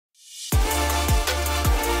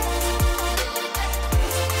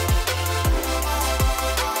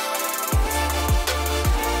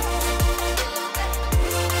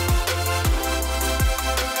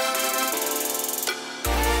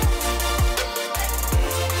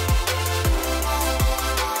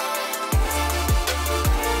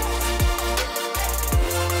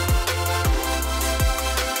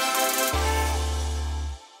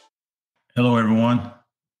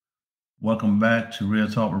Welcome back to Real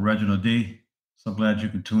Talk with Reginald D. So glad you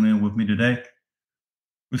can tune in with me today.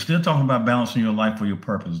 We're still talking about balancing your life for your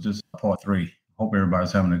purpose. This is part three. Hope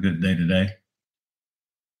everybody's having a good day today.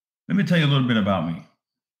 Let me tell you a little bit about me.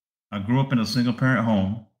 I grew up in a single parent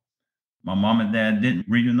home. My mom and dad didn't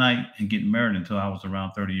reunite and get married until I was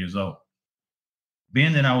around 30 years old.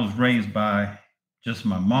 Being that I was raised by just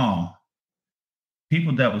my mom,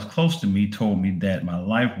 people that was close to me told me that my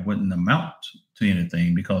life wouldn't amount to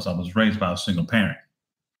anything because I was raised by a single parent.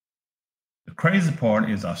 The crazy part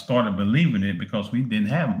is I started believing it because we didn't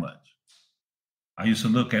have much. I used to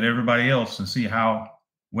look at everybody else and see how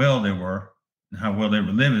well they were and how well they were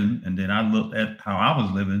living. And then I looked at how I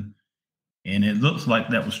was living, and it looks like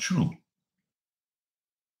that was true.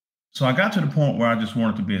 So I got to the point where I just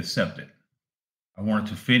wanted to be accepted. I wanted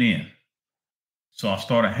to fit in. So I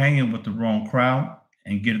started hanging with the wrong crowd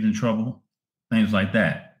and getting in trouble, things like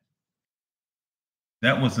that.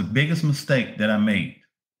 That was the biggest mistake that I made.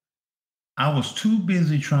 I was too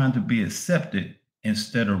busy trying to be accepted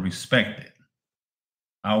instead of respected.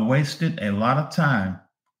 I wasted a lot of time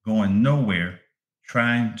going nowhere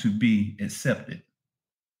trying to be accepted.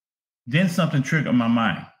 Then something triggered my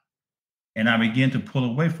mind, and I began to pull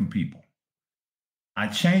away from people. I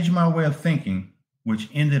changed my way of thinking, which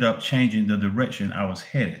ended up changing the direction I was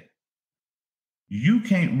headed. You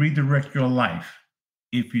can't redirect your life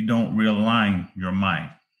if you don't realign your mind.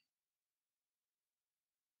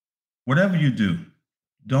 Whatever you do,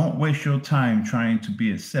 don't waste your time trying to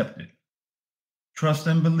be accepted. Trust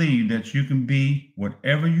and believe that you can be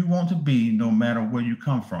whatever you want to be, no matter where you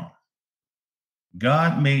come from.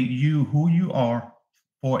 God made you who you are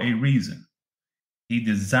for a reason. He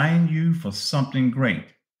designed you for something great.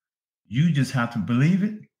 You just have to believe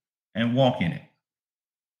it and walk in it.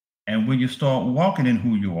 And when you start walking in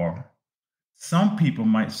who you are, some people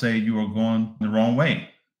might say you are going the wrong way,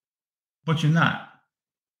 but you're not.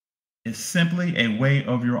 It's simply a way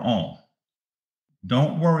of your own.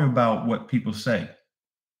 Don't worry about what people say.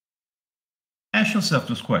 Ask yourself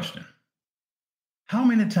this question. How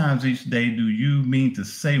many times each day do you mean to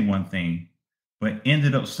say one thing, but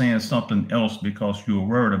ended up saying something else because you were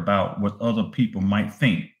worried about what other people might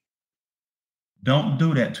think? Don't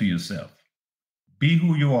do that to yourself. Be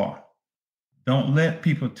who you are. Don't let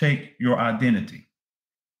people take your identity.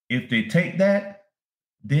 If they take that,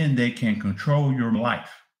 then they can control your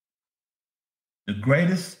life. The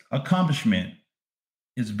greatest accomplishment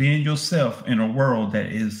is being yourself in a world that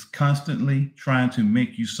is constantly trying to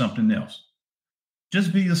make you something else.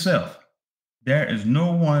 Just be yourself. There is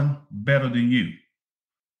no one better than you.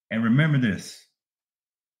 And remember this,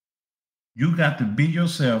 you got to be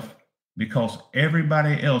yourself because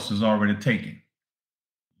everybody else is already taken.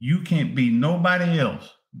 You can't be nobody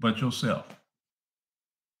else but yourself.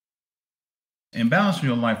 In balancing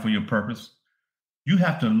your life for your purpose, you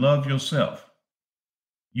have to love yourself.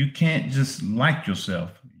 You can't just like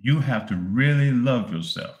yourself. You have to really love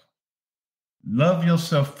yourself. Love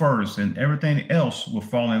yourself first, and everything else will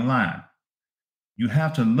fall in line. You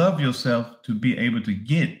have to love yourself to be able to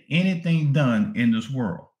get anything done in this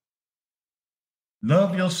world.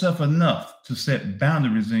 Love yourself enough to set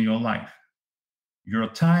boundaries in your life. Your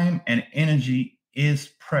time and energy is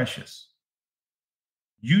precious.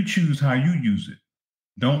 You choose how you use it.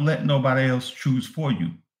 Don't let nobody else choose for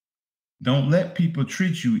you. Don't let people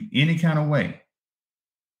treat you any kind of way.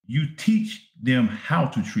 You teach them how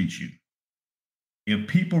to treat you. If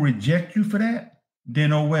people reject you for that,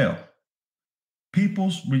 then oh well.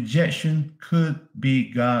 People's rejection could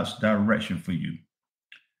be God's direction for you.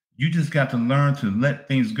 You just got to learn to let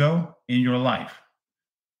things go in your life.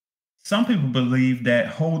 Some people believe that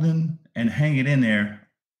holding and hanging in there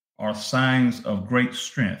are signs of great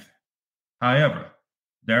strength. However,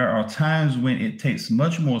 there are times when it takes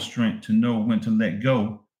much more strength to know when to let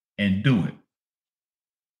go and do it.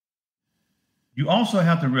 You also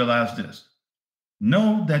have to realize this.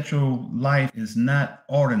 Know that your life is not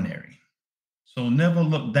ordinary. So never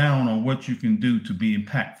look down on what you can do to be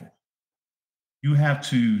impactful. You have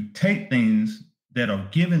to take things that are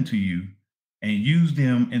given to you and use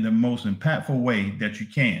them in the most impactful way that you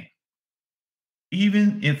can,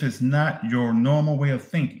 even if it's not your normal way of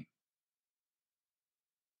thinking.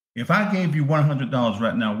 If I gave you $100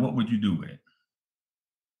 right now, what would you do with it?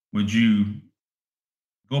 Would you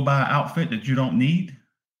go buy an outfit that you don't need?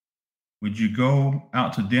 Would you go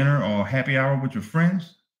out to dinner or happy hour with your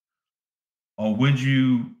friends? Or would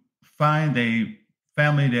you find a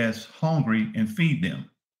family that's hungry and feed them?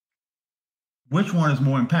 Which one is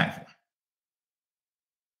more impactful?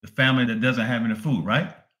 The family that doesn't have any food,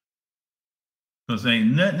 right? Because there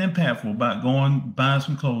ain't nothing impactful about going buying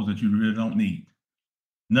some clothes that you really don't need.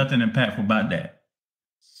 Nothing impactful about that.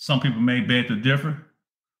 Some people may beg to differ,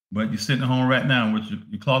 but you're sitting at home right now with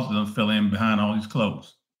your closet done fell in behind all these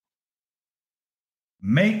clothes.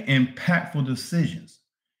 Make impactful decisions.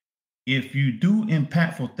 If you do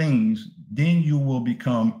impactful things, then you will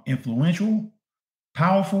become influential,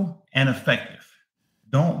 powerful, and effective.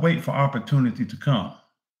 Don't wait for opportunity to come.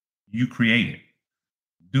 You create it.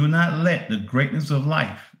 Do not let the greatness of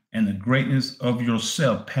life and the greatness of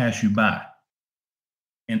yourself pass you by.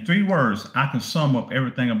 In 3 words, I can sum up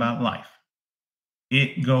everything about life.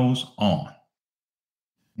 It goes on.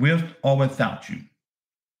 With or without you.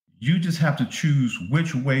 You just have to choose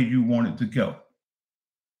which way you want it to go.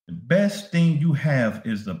 The best thing you have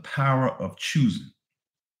is the power of choosing.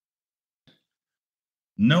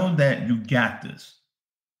 Know that you got this.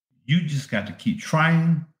 You just got to keep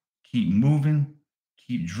trying, keep moving,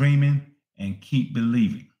 keep dreaming, and keep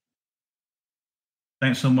believing.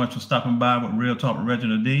 Thanks so much for stopping by with Real Talk with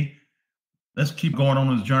Reginald D. Let's keep going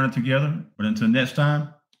on this journey together. But until next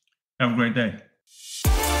time, have a great day.